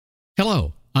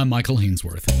Hello, I'm Michael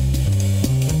Hainsworth.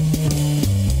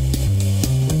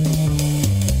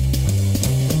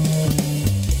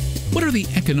 What are the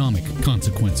economic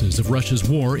consequences of Russia's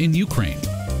war in Ukraine?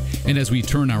 And as we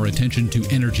turn our attention to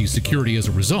energy security as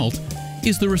a result,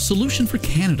 is there a solution for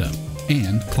Canada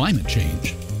and climate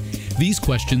change? These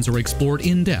questions are explored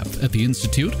in depth at the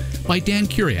Institute by Dan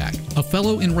Kuriak, a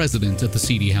fellow in residence at the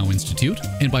C.D. Howe Institute,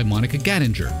 and by Monica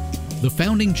Gattinger, the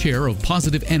founding chair of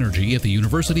Positive Energy at the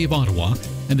University of Ottawa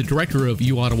and the director of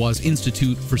UOttawa's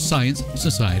Institute for Science,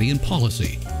 Society and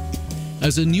Policy.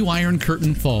 As a new Iron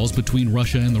Curtain falls between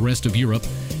Russia and the rest of Europe,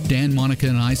 Dan, Monica,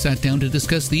 and I sat down to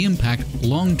discuss the impact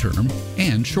long-term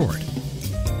and short.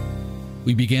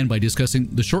 We began by discussing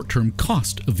the short-term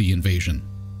cost of the invasion.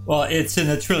 Well, it's in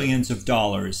the trillions of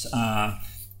dollars.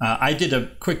 I did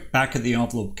a quick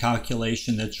back-of-the-envelope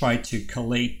calculation that tried to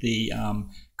collate the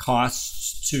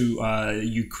costs to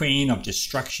Ukraine of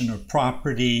destruction of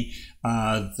property,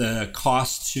 the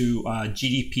cost to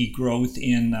GDP growth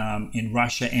in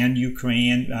Russia and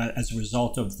Ukraine as a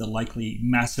result of the likely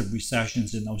massive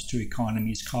recessions in those two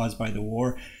economies caused by the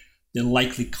war, the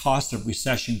likely cost of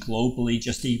recession globally,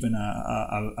 just even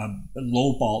a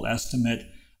lowball estimate,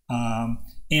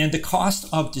 and the cost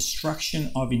of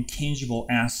destruction of intangible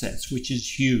assets, which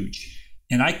is huge.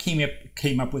 And I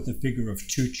came up with a figure of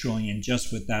 $2 trillion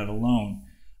just with that alone.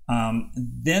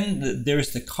 Then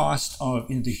there's the cost of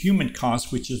the human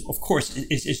cost, which is, of course,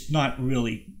 is not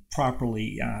really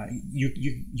properly.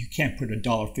 You can't put a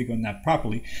dollar figure on that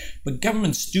properly, but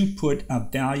governments do put a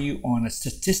value on a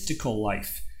statistical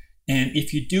life. And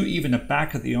if you do even a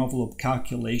back-of-the-envelope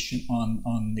calculation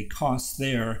on the costs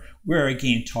there, we're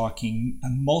again talking a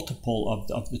multiple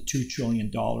of the $2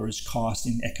 trillion cost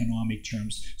in economic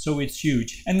terms. So it's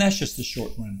huge. And that's just the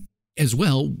short run. As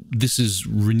well, this has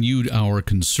renewed our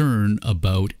concern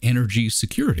about energy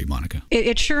security, Monica.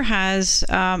 It sure has.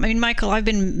 Michael, I've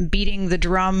been beating the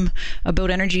drum about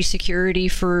energy security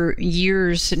for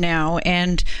years now.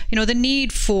 And, the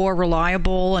need for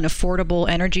reliable and affordable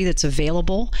energy that's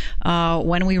available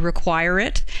when we require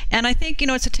it. And I think,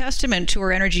 it's a testament to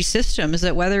our energy systems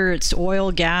that whether it's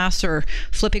oil, gas, or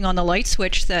flipping on the light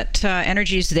switch, that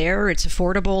energy is there, it's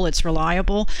affordable, it's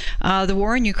reliable. The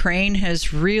war in Ukraine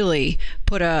has really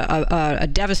put a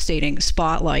devastating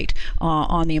spotlight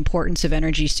on the importance of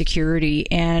energy security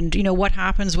and, what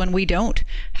happens when we don't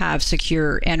have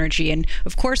secure energy. And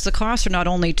of course, the costs are not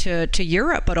only to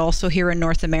Europe, but also here in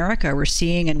North America.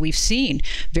 We've seen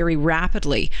very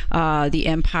rapidly the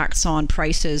impacts on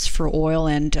prices for oil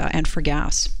and for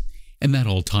gas. And that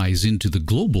all ties into the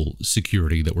global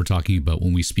security that we're talking about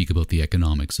when we speak about the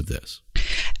economics of this.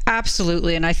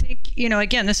 Absolutely. And I think,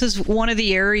 again, this is one of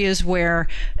the areas where,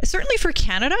 certainly for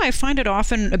Canada, I find it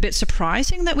often a bit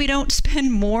surprising that we don't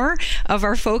spend more of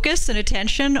our focus and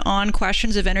attention on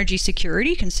questions of energy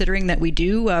security, considering that we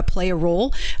do play a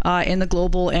role in the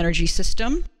global energy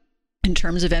system in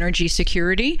terms of energy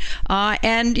security.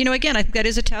 And, again, I think that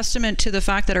is a testament to the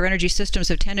fact that our energy systems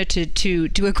have tended to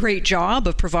do a great job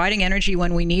of providing energy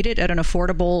when we need it at an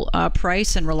affordable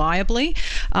price and reliably.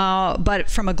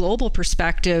 But from a global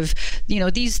perspective,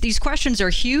 these questions are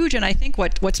huge. And I think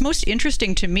what's most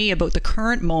interesting to me about the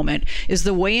current moment is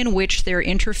the way in which they're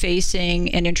interfacing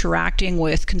and interacting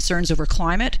with concerns over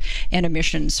climate and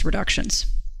emissions reductions.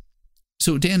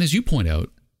 So, Dan, as you point out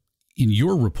in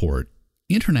your report,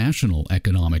 international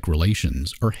economic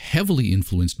relations are heavily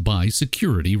influenced by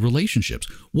security relationships.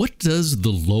 What does the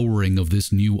lowering of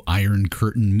this new Iron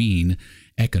Curtain mean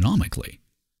economically?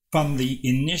 From the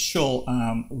initial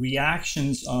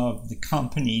reactions of the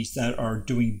companies that are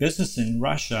doing business in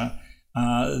Russia,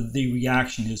 the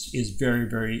reaction is very,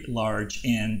 very large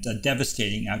and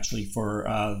devastating, actually, for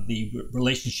the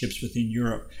relationships within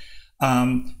Europe.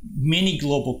 Many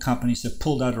global companies have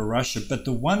pulled out of Russia, but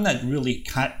the one that really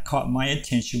caught my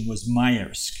attention was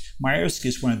Maersk. Maersk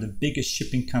is one of the biggest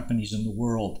shipping companies in the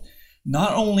world.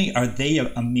 Not only are they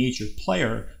a major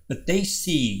player, but they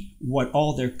see what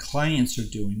all their clients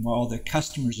are doing, what all their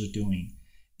customers are doing.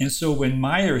 And so when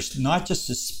Maersk not just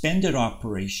suspended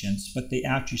operations, but they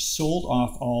actually sold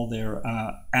off all their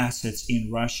assets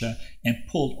in Russia and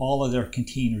pulled all of their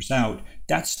containers out,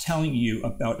 that's telling you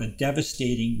about a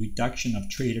devastating reduction of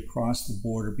trade across the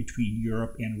border between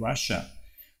Europe and Russia.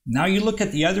 Now you look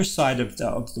at the other side of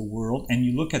the world and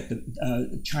you look at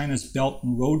China's Belt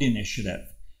and Road Initiative.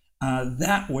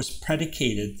 That was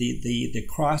predicated, the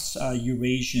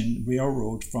cross-Eurasian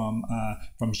railroad from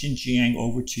Xinjiang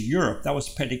over to Europe, that was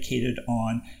predicated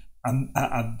on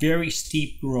a very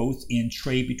steep growth in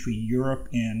trade between Europe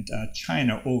and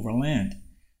China overland.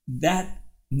 That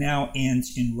now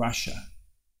ends in Russia.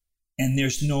 and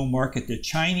there's no market. The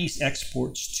Chinese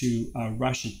exports to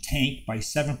Russia tanked by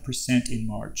 7% in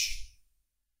March.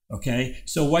 Okay,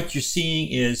 so what you're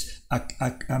seeing is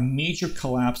a major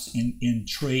collapse in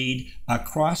trade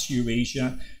across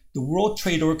Eurasia. The World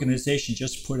Trade Organization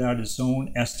just put out its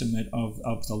own estimate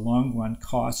of the long run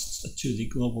costs to the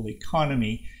global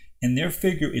economy, and their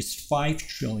figure is $5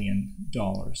 trillion.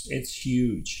 It's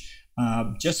huge.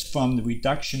 Just from the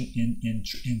reduction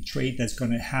in trade that's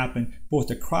going to happen both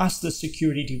across the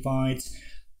security divides,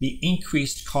 the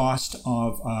increased cost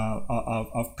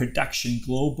of production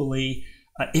globally.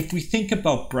 If we think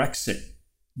about Brexit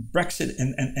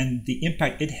and the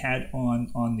impact it had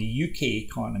on the UK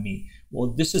economy,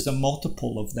 well, this is a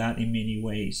multiple of that in many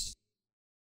ways.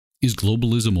 Is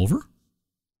globalism over?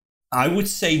 I would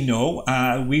say no.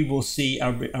 We will see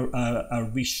a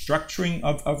restructuring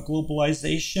of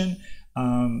globalization.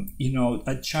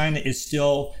 China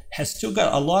has still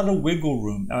got a lot of wiggle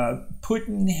room.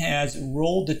 Putin has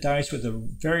rolled the dice with a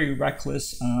very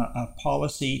reckless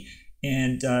policy.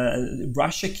 And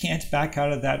Russia can't back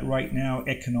out of that right now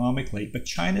economically, but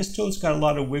China still has got a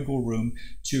lot of wiggle room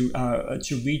to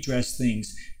redress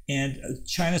things. And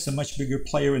China's a much bigger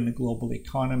player in the global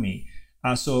economy.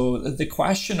 So the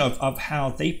question of how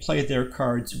they play their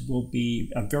cards will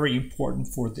be very important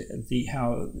for the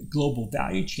how global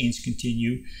value chains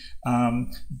continue.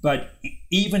 But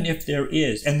even if there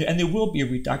is, and there will be a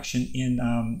reduction in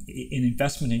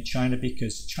investment in China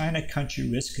because China country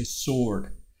risk has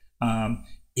soared.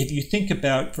 If you think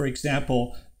about, for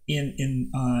example,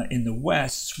 in the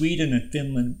West, Sweden and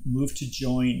Finland moved to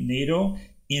join NATO.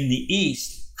 In the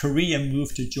East, Korea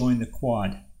moved to join the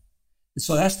Quad.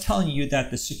 So that's telling you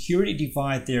that the security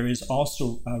divide there is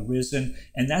also risen,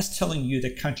 and that's telling you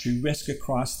the country risk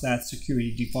across that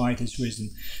security divide has risen.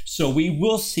 So we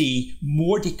will see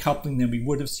more decoupling than we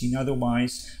would have seen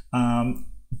otherwise.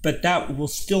 But that will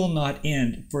still not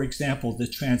end. For example, the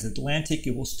transatlantic,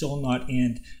 it will still not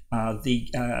end. The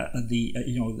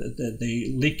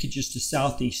linkages to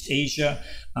Southeast Asia,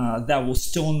 that will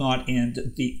still not end.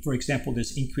 For example,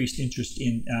 there's increased interest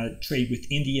in trade with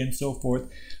India and so forth.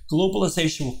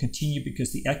 Globalization will continue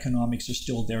because the economics are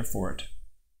still there for it.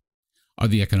 Are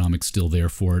the economics still there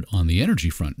for it on the energy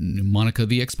front? Monica,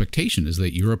 the expectation is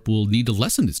that Europe will need to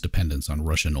lessen its dependence on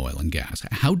Russian oil and gas.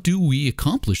 How do we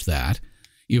accomplish that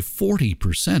if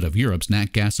 40% of Europe's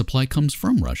nat gas supply comes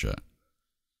from Russia?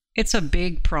 It's a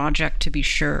big project, to be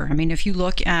sure. I mean, if you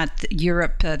look at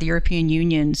Europe, the European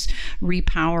Union's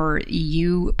Repower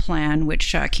EU plan,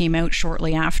 which came out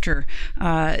shortly after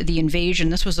the invasion,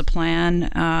 this was a plan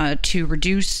to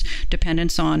reduce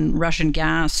dependence on Russian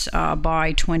gas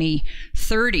by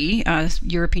 2030.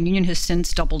 European Union has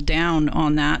since doubled down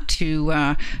on that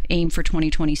to aim for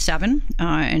 2027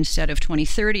 instead of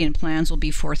 2030, and plans will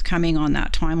be forthcoming on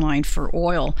that timeline for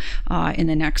oil in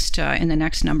the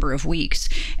next number of weeks.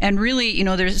 And really,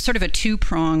 there's sort of a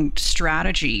two-pronged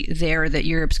strategy there that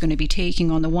Europe's going to be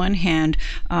taking. On the one hand,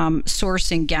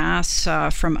 sourcing gas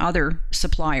from other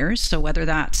suppliers, so whether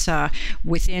that's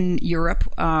within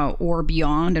Europe or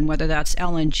beyond, and whether that's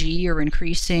LNG or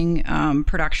increasing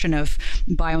production of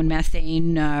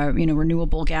biomethane,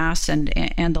 renewable gas and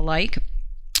the like.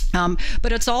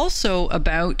 But it's also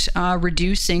about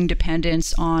reducing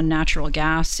dependence on natural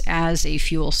gas as a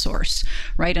fuel source,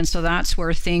 right? And so that's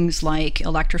where things like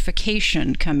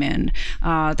electrification come in.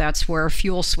 That's where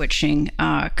fuel switching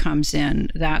comes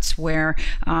in. That's where,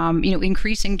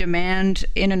 increasing demand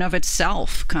in and of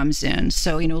itself comes in.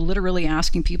 So, literally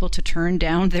asking people to turn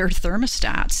down their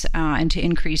thermostats and to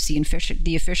increase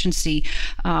the efficiency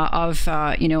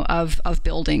of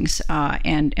buildings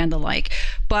and the like.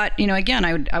 But, again,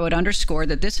 I would underscore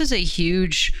that this is a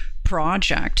huge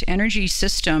project. Energy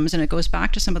systems, and it goes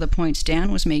back to some of the points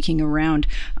Dan was making around,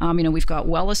 we've got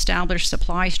well-established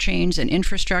supply chains and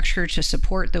infrastructure to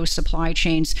support those supply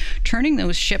chains. Turning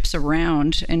those ships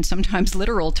around, in sometimes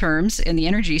literal terms, in the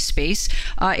energy space,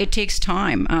 it takes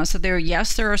time. So there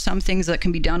are some things that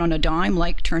can be done on a dime,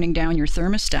 like turning down your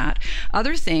thermostat.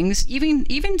 Other things,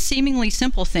 even seemingly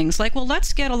simple things, like, well,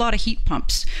 let's get a lot of heat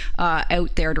pumps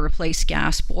out there to replace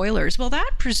gas boilers. Well,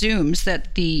 that presumes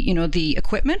that the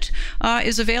equipment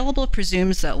is available,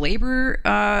 presumes that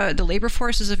the labor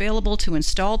force is available to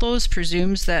install those,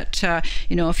 presumes that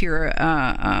if you're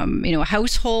a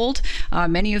household,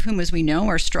 many of whom, as we know,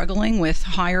 are struggling with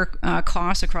higher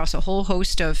costs across a whole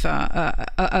host of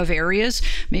areas.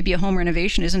 Maybe a home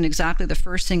renovation isn't exactly the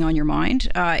first thing on your mind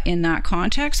in that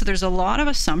context. So there's a lot of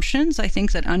assumptions, I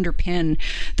think, that underpin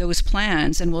those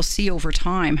plans, and we'll see over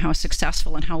time how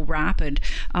successful and how rapid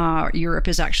Europe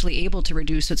is actually able to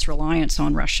reduce its reliance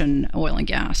on Russian oil and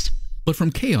gas. But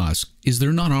from chaos, is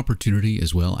there not opportunity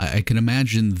as well? I can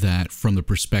imagine that from the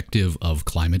perspective of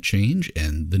climate change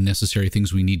and the necessary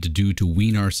things we need to do to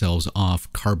wean ourselves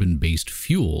off carbon-based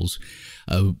fuels,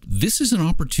 this is an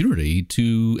opportunity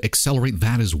to accelerate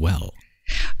that as well.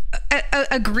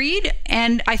 Agreed.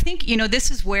 And I think, this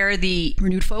is where the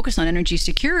renewed focus on energy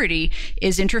security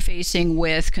is interfacing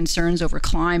with concerns over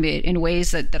climate in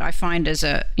ways that I find as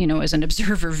an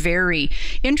observer very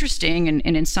interesting and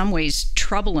in some ways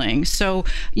troubling. So,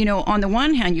 on the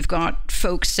one hand, you've got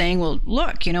folks saying, well,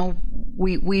 look,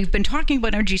 we've been talking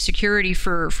about energy security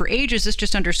for ages. This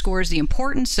just underscores the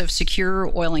importance of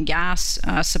secure oil and gas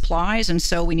supplies. And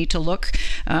so we need to look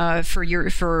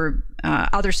for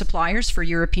other suppliers for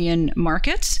European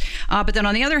markets. But then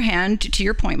on the other hand, to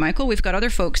your point, Michael, we've got other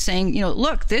folks saying,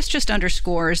 look, this just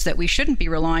underscores that we shouldn't be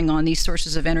relying on these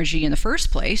sources of energy in the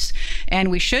first place. And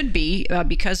we should be,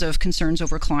 because of concerns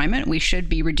over climate, we should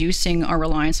be reducing our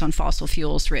reliance on fossil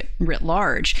fuels writ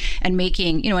large and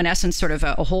making, in essence, sort of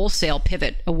a wholesale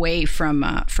pivot away from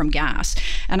gas.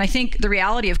 And I think the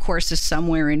reality, of course, is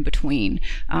somewhere in between.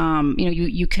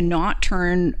 You cannot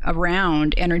turn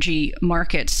around energy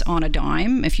markets on a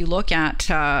dime. If you look at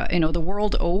the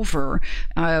world over,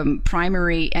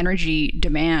 primary energy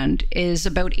demand is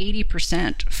about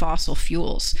 80% fossil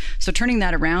fuels. So turning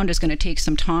that around is going to take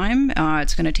some time.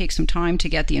 It's going to take some time to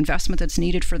get the investment that's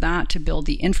needed for that, to build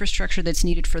the infrastructure that's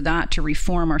needed for that, to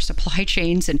reform our supply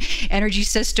chains and energy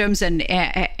systems and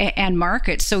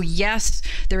markets. So yes,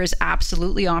 there is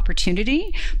absolutely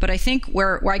opportunity, but I think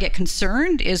where I get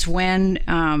concerned is when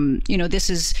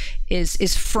this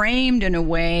is framed in a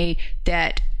way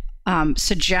that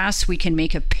suggests we can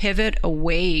make a pivot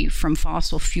away from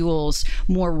fossil fuels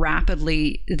more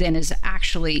rapidly than is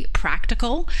actually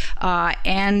practical,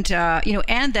 and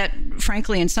that,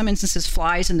 frankly, in some instances,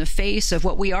 flies in the face of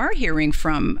what we are hearing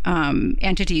from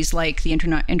entities like the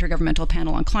Intergovernmental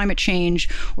Panel on Climate Change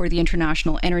or the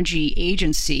International Energy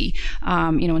Agency,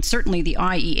 and certainly the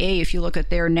IEA. If you look at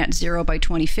their net zero by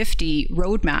 2050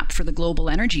 roadmap for the global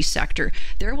energy sector,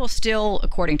 there will still,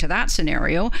 according to that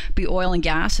scenario, be oil and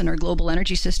gas in our global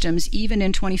energy systems even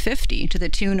in 2050 to the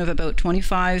tune of about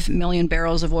 25 million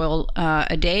barrels of oil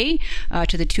a day,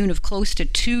 to the tune of close to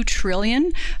 2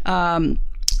 trillion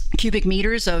cubic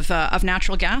meters of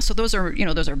natural gas. So those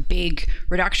are big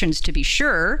reductions, to be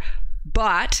sure.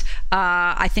 But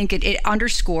I think it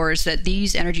underscores that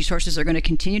these energy sources are going to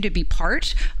continue to be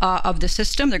part of the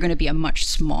system. They're going to be a much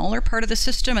smaller part of the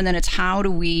system. And then it's how do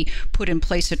we put in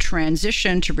place a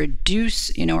transition to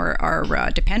reduce our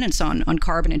dependence on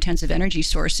carbon-intensive energy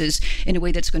sources in a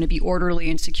way that's going to be orderly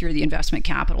and secure the investment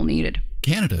capital needed.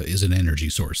 Canada is an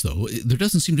energy source, though. There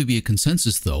doesn't seem to be a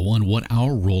consensus, though, on what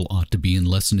our role ought to be in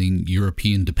lessening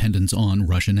European dependence on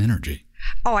Russian energy.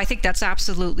 Oh, I think that's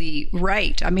absolutely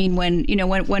right. I mean,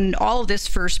 when all of this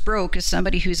first broke, as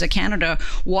somebody who's a Canada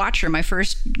watcher, my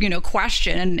first,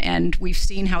 question, and we've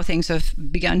seen how things have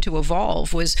begun to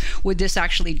evolve, was would this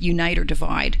actually unite or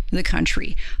divide the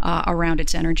country around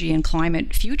its energy and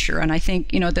climate future? And I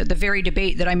think, the very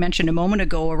debate that I mentioned a moment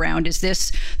ago around, is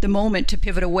this the moment to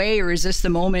pivot away, or is this the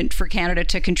moment for Canada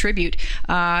to contribute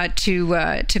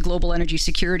to global energy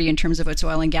security in terms of its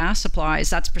oil and gas supplies?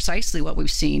 That's precisely what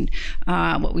we've seen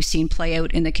play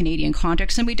out in the Canadian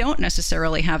context, and we don't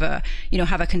necessarily have a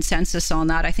consensus on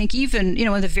that. I think even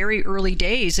in the very early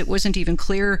days, it wasn't even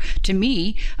clear to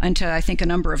me, and to I think a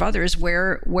number of others,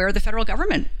 where the federal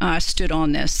government stood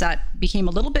on this. That became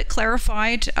a little bit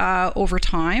clarified over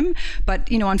time, but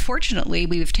unfortunately,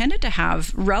 we've tended to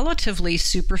have relatively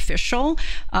superficial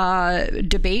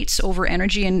debates over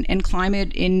energy and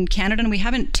climate in Canada, and we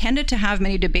haven't tended to have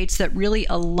many debates that really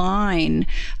align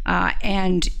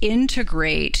and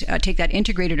take that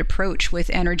integrated approach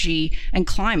with energy and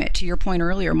climate. To your point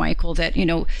earlier, Michael, that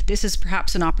this is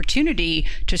perhaps an opportunity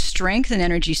to strengthen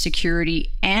energy security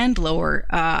and lower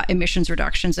emissions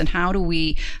reductions, and how do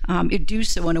we do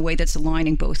so in a way that's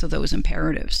aligning both of those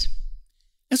imperatives?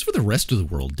 As for the rest of the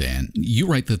world, Dan, you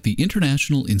write that the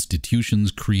international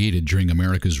institutions created during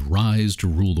America's rise to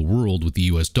rule the world with the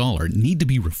U.S. dollar need to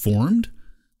be reformed,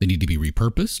 they need to be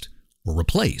repurposed, or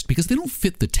replaced, because they don't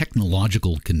fit the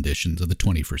technological conditions of the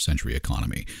 21st century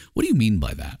economy. What do you mean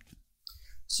by that?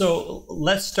 So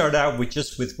let's start out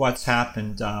with what's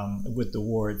happened with the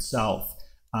war itself.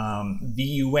 The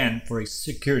UN, for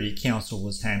Security Council,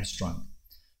 was hamstrung.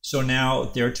 So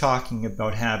now they're talking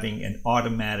about having an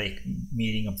automatic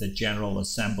meeting of the General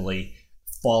Assembly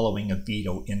following a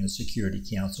veto in the Security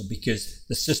Council, because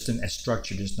the system as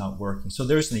structured is not working. So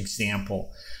there's an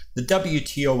example. The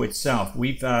WTO itself,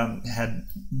 we've had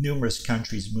numerous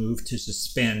countries move to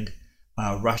suspend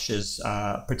Russia's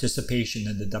participation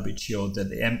in the WTO,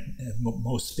 the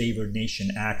most favored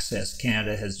nation access.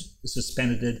 Canada has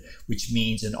suspended it, which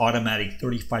means an automatic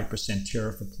 35%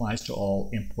 tariff applies to all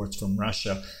imports from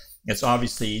Russia. It's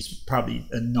obviously probably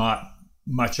not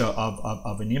much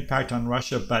of an impact on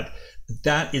Russia, but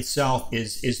that itself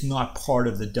is not part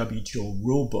of the WTO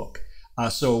rulebook.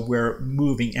 So we're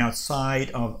moving outside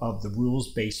of the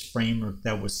rules-based framework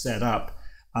that was set up.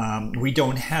 We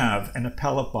don't have an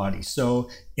appellate body, so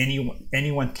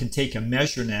anyone can take a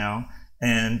measure now,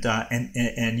 and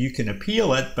you can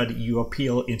appeal it, but you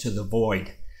appeal into the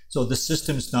void. So the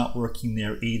system's not working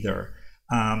there either.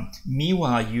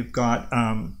 Meanwhile, you've got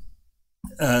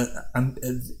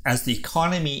as the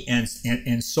economy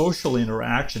and social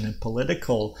interaction and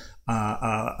political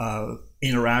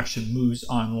interaction moves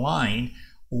online,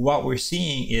 what we're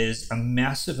seeing is a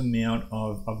massive amount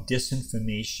of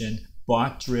disinformation,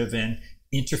 bot-driven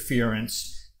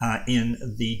interference in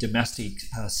the domestic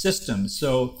system.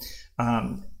 So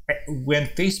when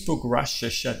Facebook Russia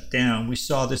shut down, we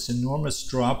saw this enormous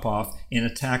drop-off in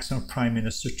attacks on Prime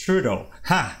Minister Trudeau.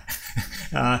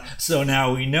 So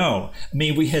now we know. I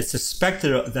mean, we had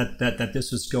suspected that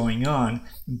this was going on,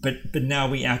 but now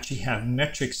we actually have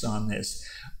metrics on this.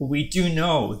 We do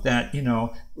know that,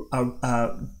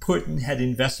 Putin had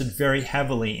invested very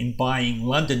heavily in buying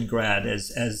Londongrad,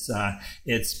 as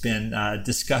it's been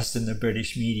discussed in the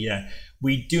British media.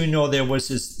 We do know there was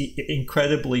this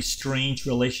incredibly strange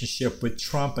relationship with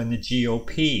Trump and the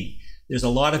GOP. There's a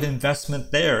lot of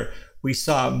investment there. We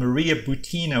saw Maria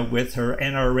Butina with her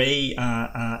NRA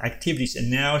activities, and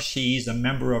now she's a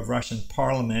member of Russian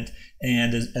parliament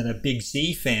and a big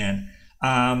Z fan.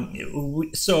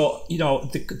 So,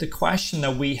 the question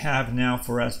that we have now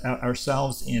for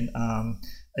ourselves in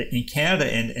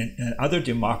Canada and other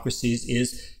democracies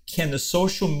is, can the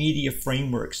social media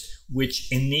frameworks, which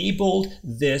enabled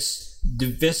this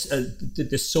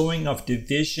the sowing of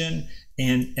division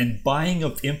and buying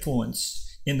of influence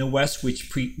in the West, which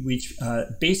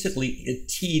basically it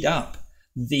teed up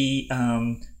the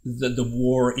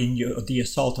war the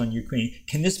assault on Ukraine,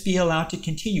 can this be allowed to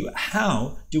continue?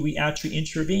 How do we actually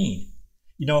intervene?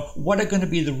 What are going to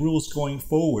be the rules going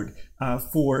forward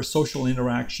for social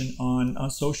interaction on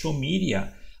social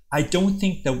media? I don't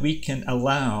think that we can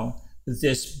allow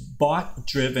this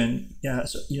bot-driven,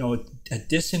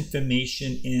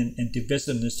 disinformation and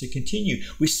divisiveness to continue.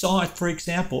 We saw it, for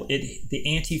example,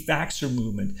 the anti-vaxxer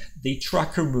movement, the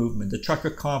trucker movement, the trucker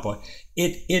convoy.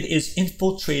 It has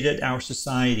infiltrated our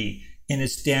society and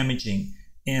it's damaging.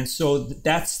 And so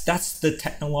that's the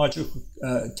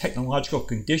technological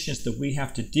conditions that we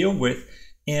have to deal with,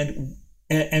 and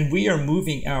we are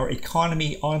moving our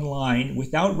economy online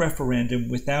without referendum,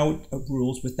 without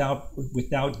rules, without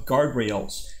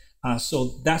guardrails.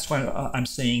 So that's why I'm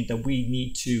saying that we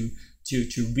need to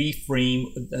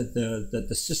reframe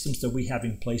the systems that we have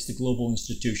in place, the global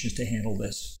institutions, to handle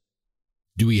this.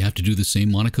 Do we have to do the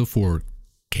same, Monica, for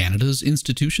Canada's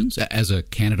institutions? As a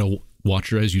Canada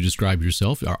watcher, as you described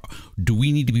yourself, do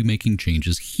we need to be making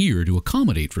changes here to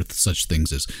accommodate for such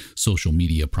things as social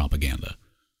media propaganda?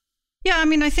 Yeah, I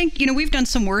mean, I think, we've done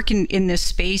some work in this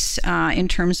space in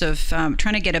terms of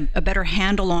trying to get a better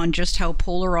handle on just how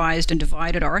polarized and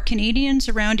divided are Canadians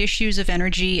around issues of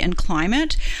energy and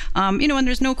climate. And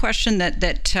there's no question that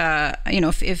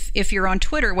if you're on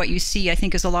Twitter, what you see, I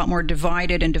think, is a lot more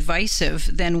divided and divisive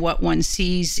than what one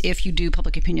sees if you do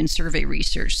public opinion survey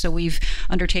research. So we've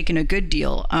undertaken a good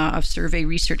deal of survey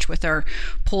research with our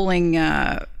polling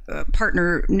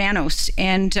partner Nanos,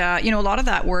 and a lot of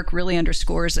that work really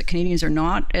underscores that Canadians are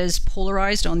not as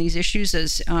polarized on these issues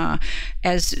as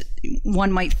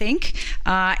one might think,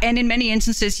 and in many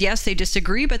instances, yes, they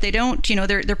disagree, but they don't,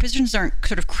 their positions aren't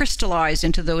sort of crystallized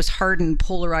into those hardened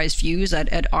polarized views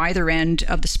at either end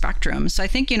of the spectrum. So I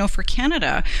think, for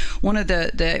Canada, one of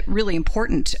the really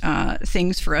important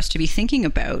things for us to be thinking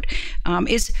about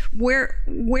is where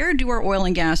do our oil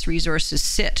and gas resources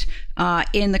sit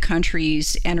in the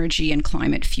country's energy and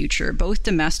climate future, both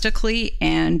domestically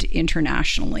and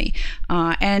internationally.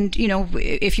 And,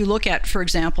 if you look at, for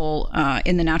example,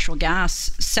 in the natural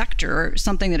gas sector,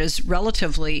 something that is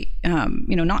relatively,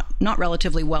 not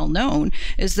relatively well known,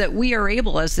 is that we are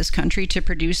able as this country to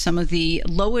produce some of the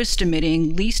lowest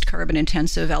emitting, least carbon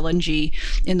intensive LNG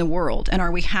in the world. And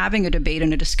are we having a debate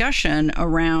and a discussion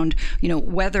around,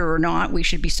 whether or not we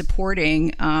should be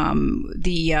supporting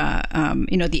the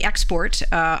export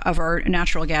of our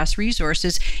natural natural gas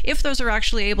resources if those are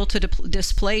actually able to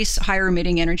displace higher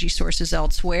emitting energy sources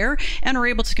elsewhere and are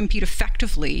able to compete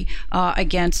effectively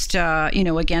against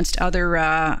other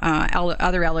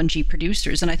LNG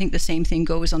producers. And I think the same thing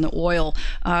goes on the oil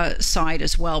side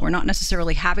as well. We're not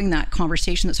necessarily having that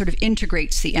conversation that sort of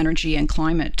integrates the energy and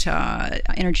climate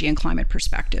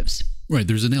perspectives. Right.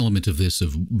 There's an element of this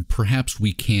of perhaps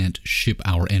we can't ship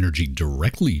our energy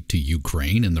directly to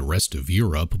Ukraine and the rest of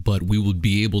Europe, but we would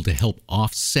be able to help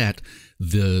offset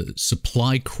the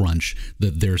supply crunch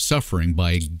that they're suffering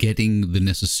by getting the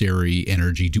necessary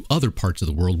energy to other parts of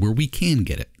the world where we can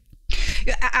get it.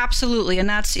 Absolutely. And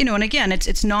that's, and again,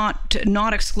 it's not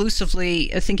exclusively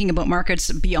thinking about markets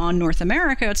beyond North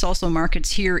America. It's also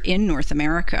markets here in North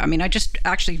America. I mean, I just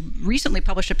actually recently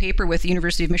published a paper with the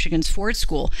University of Michigan's Ford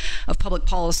School of Public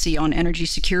Policy on energy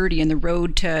security and the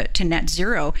road to net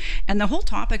zero. And the whole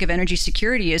topic of energy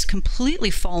security has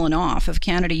completely fallen off of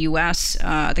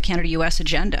the Canada-US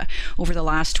agenda over the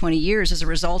last 20 years as a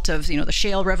result of, the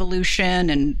shale revolution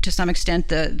and to some extent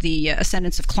the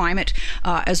ascendance of climate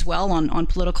as well on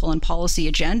political and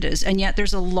policy agendas. And yet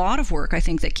there's a lot of work, I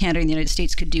think, that Canada and the United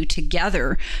States could do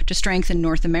together to strengthen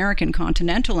North American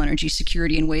continental energy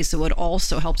security in ways that would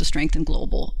also help to strengthen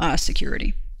global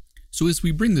security. So as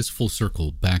we bring this full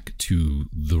circle back to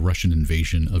the Russian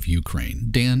invasion of Ukraine,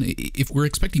 Dan, if we're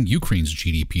expecting Ukraine's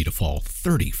GDP to fall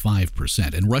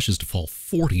 35% and Russia's to fall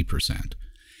 40%,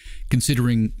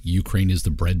 considering Ukraine is the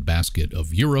breadbasket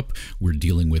of Europe, we're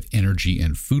dealing with energy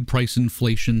and food price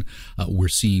inflation, we're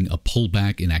seeing a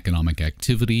pullback in economic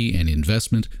activity and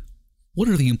investment. What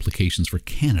are the implications for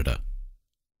Canada?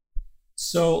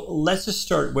 So let's just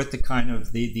start with the kind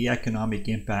of the economic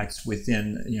impacts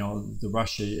within the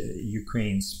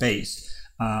Russia-Ukraine space.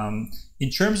 In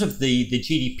terms of the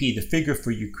GDP, the figure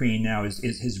for Ukraine now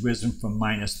has risen from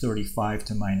 -35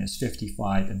 to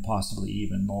 -55 and possibly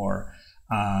even more.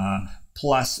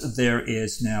 Plus, there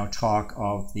is now talk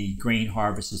of the grain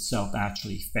harvest itself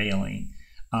actually failing.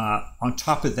 On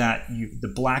top of that,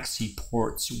 the Black Sea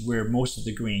ports, where most of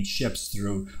the grain ships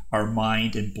through, are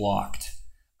mined and blocked.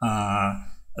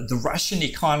 The Russian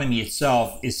economy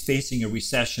itself is facing a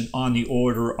recession on the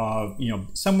order of,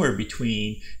 somewhere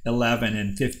between 11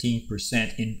 and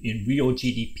 15% in real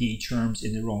GDP terms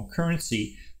in their own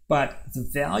currency. But the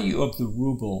value of the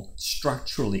ruble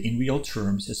structurally in real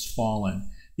terms has fallen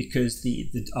because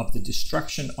of the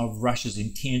destruction of Russia's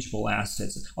intangible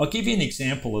assets. I'll give you an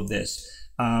example of this.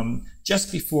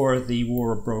 Just before the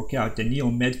war broke out,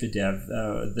 Daniil Medvedev,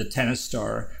 the tennis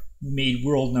star, made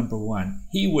world number one.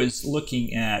 He was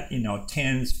looking at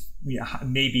tens,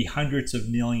 maybe hundreds of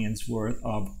millions worth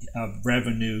of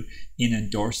revenue in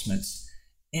endorsements,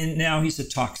 and now he's a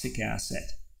toxic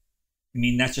asset. I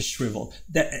mean, that's just shriveled.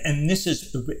 And this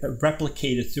is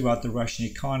replicated throughout the Russian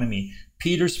economy.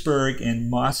 Petersburg and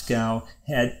Moscow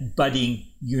had budding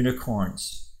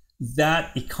unicorns.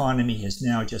 That economy has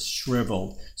now just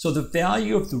shriveled. So the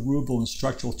value of the ruble in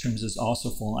structural terms has also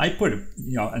fallen. I put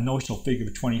a notional figure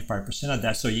of 25% of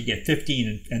that. So you get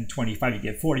 15 and 25, you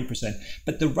get 40%.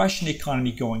 But the Russian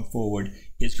economy going forward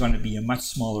is going to be a much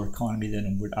smaller economy than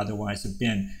it would otherwise have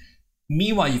been.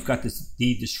 Meanwhile, you've got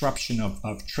the disruption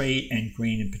of trade and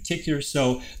grain in particular.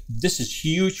 So this is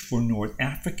huge for North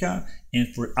Africa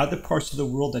and for other parts of the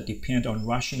world that depend on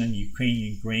Russian and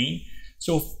Ukrainian grain.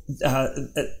 So,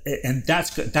 and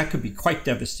that could be quite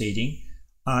devastating.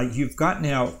 You've got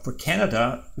now for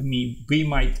Canada. I mean,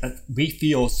 we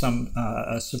feel some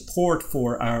support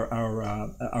for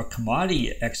our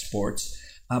commodity exports,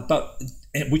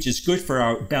 which is good for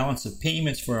our balance of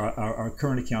payments for our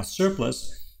current account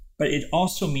surplus. But it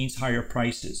also means higher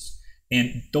prices.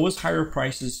 And those higher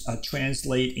prices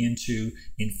translate into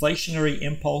inflationary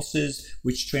impulses,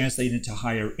 which translate into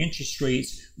higher interest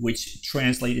rates, which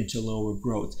translate into lower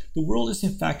growth. The world is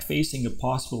in fact facing a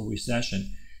possible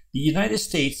recession. The United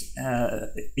States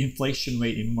inflation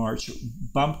rate in March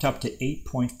bumped up to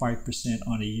 8.5%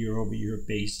 on a year-over-year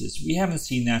basis. We haven't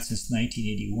seen that since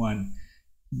 1981.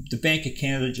 The Bank of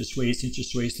Canada just raised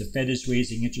interest rates. The Fed is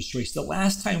raising interest rates. The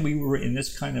last time we were in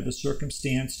this kind of a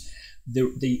circumstance,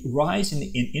 the rise in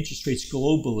interest rates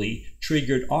globally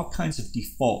triggered all kinds of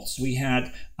defaults. We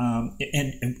had,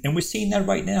 and we're seeing that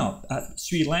right now.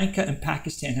 Sri Lanka and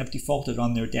Pakistan have defaulted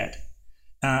on their debt.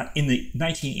 In the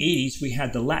 1980s, we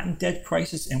had the Latin debt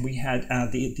crisis, and we had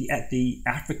the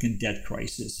African debt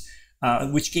crisis,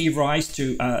 which gave rise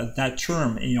to that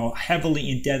term, heavily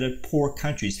indebted poor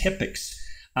countries, HIPCs.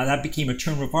 That became a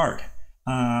term of art.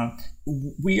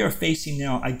 We are facing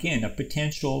now, again, a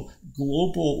potential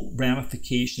global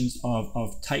ramifications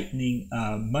of tightening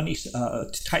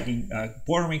tightening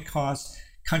borrowing costs,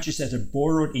 Countries that have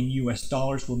borrowed in US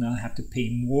dollars will now have to pay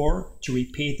more to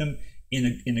repay them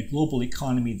in a global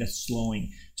economy that's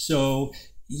slowing. So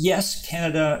yes,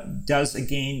 Canada does,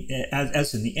 again,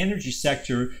 as in the energy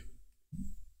sector,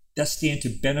 does stand to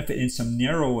benefit in some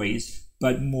narrow ways,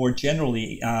 but more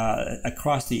generally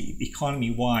across the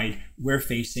economy-wide, we're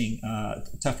facing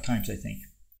tough times, I think.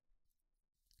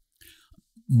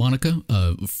 Monica,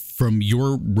 from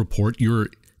your report, your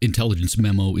intelligence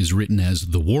memo is written as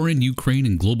 "The war in Ukraine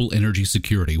and global energy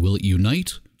security. Will it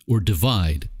unite or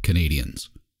divide Canadians?"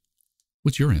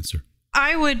 What's your answer?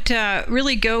 I would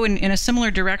really go in a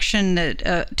similar direction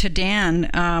that to Dan,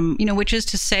 which is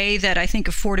to say that I think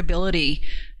affordability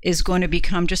is going to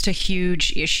become just a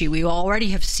huge issue. We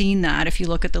already have seen that. If you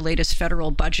look at the latest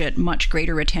federal budget, much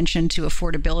greater attention to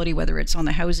affordability, whether it's on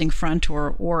the housing front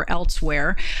or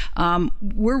elsewhere.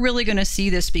 We're really going to see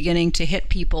this beginning to hit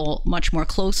people much more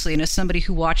closely. And as somebody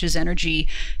who watches energy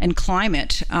and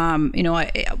climate,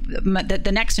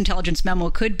 the next intelligence memo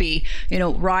could be,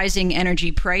 rising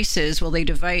energy prices. Will they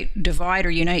divide or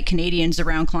unite Canadians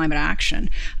around climate action?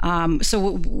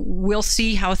 So we'll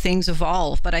see how things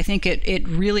evolve. But I think it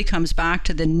really comes back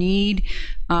to the need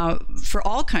for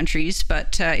all countries,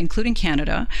 but including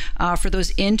Canada, for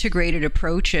those integrated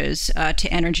approaches to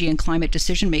energy and climate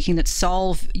decision making that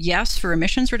solve, yes, for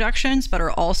emissions reductions, but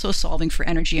are also solving for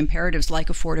energy imperatives like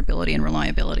affordability and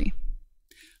reliability.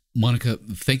 Monica,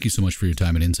 thank you so much for your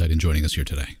time and insight in joining us here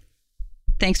today.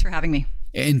 Thanks for having me.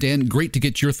 And Dan, great to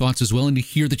get your thoughts as well, and to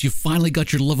hear that you finally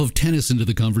got your love of tennis into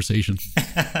the conversation.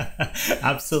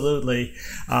 Absolutely.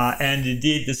 And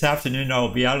indeed, this afternoon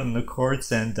I'll be out on the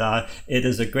courts, and it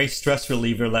is a great stress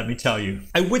reliever, let me tell you.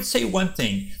 I would say one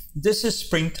thing. This is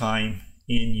springtime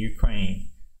in Ukraine.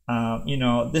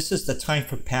 This is the time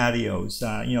for patios.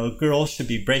 Girls should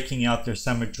be breaking out their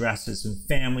summer dresses, and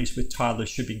families with toddlers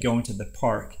should be going to the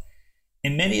park.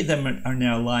 And many of them are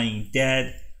now lying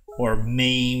dead or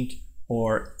maimed,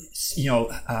 or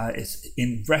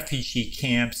in refugee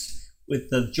camps with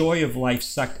the joy of life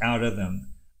sucked out of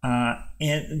them.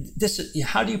 And this,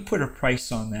 how do you put a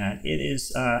price on that? It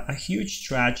is a huge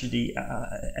tragedy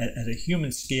at a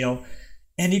human scale.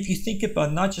 And if you think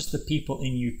about not just the people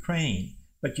in Ukraine,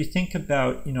 but you think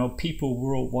about people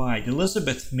worldwide.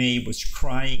 Elizabeth May was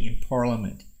crying in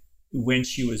Parliament when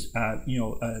she was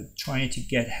trying to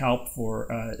get help for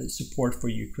support for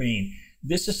Ukraine.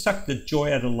 This has sucked the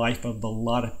joy out of life of a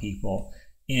lot of people,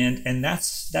 and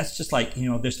that's just like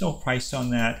there's no price on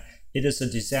that. It is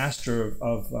a disaster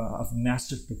of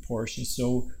massive proportions.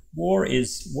 So war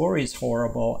is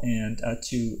horrible, and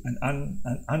to an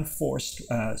unforced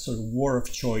sort of war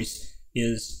of choice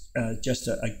is just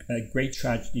a great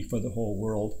tragedy for the whole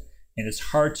world. And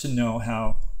it's hard to know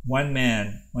how one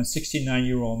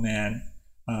 69-year-old man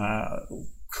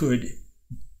could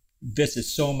visit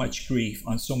so much grief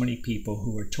on so many people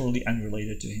who are totally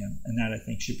unrelated to him. And that, I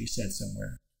think, should be said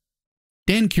somewhere.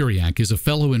 Dan Kuriak is a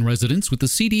fellow in residence with the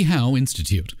C.D. Howe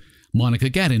Institute. Monica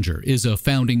Gattinger is a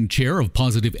founding chair of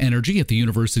positive energy at the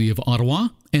University of Ottawa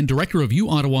and director of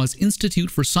UOttawa's Institute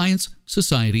for Science,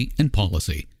 Society, and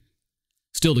Policy.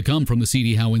 Still to come from the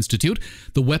C.D. Howe Institute,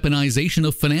 the weaponization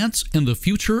of finance and the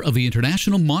future of the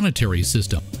international monetary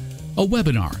system. A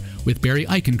webinar with Barry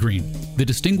Eichengreen, the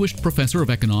Distinguished Professor of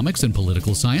Economics and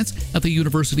Political Science at the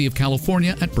University of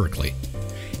California at Berkeley.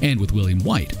 And with William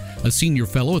White, a senior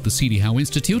fellow at the C.D. Howe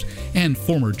Institute and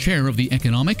former chair of the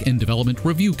Economic and Development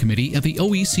Review Committee at the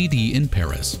OECD in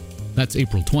Paris. That's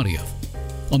April 20th.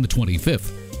 On the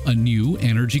 25th, a new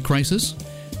energy crisis?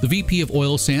 The VP of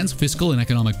Oil Sands Fiscal and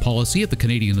Economic Policy at the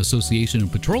Canadian Association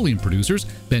of Petroleum Producers,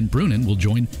 Ben Brunin, will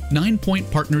join 9 Point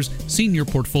Partners Senior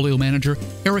Portfolio Manager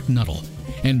Eric Nuttall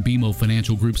and BMO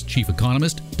Financial Group's Chief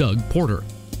Economist Doug Porter.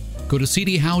 Go to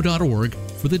cdhowe.org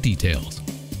for the details.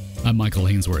 I'm Michael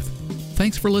Hainsworth.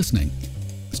 Thanks for listening.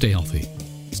 Stay healthy.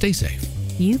 Stay safe.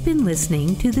 You've been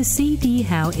listening to the C.D.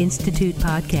 Howe Institute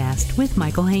podcast with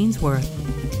Michael Hainsworth.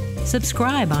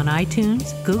 Subscribe on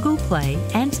iTunes, Google Play,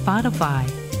 and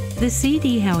Spotify. The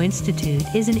C.D. Howe Institute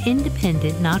is an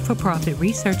independent, not-for-profit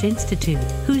research institute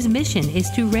whose mission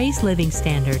is to raise living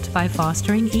standards by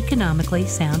fostering economically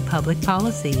sound public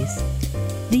policies.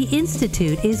 The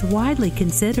Institute is widely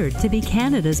considered to be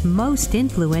Canada's most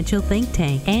influential think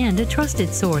tank and a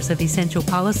trusted source of essential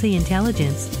policy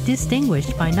intelligence,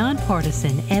 distinguished by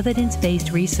nonpartisan,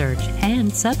 evidence-based research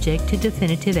and subject to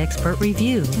definitive expert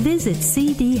review. Visit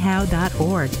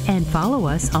cdhowe.org and follow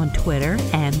us on Twitter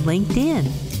and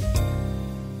LinkedIn.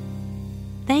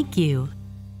 Thank you.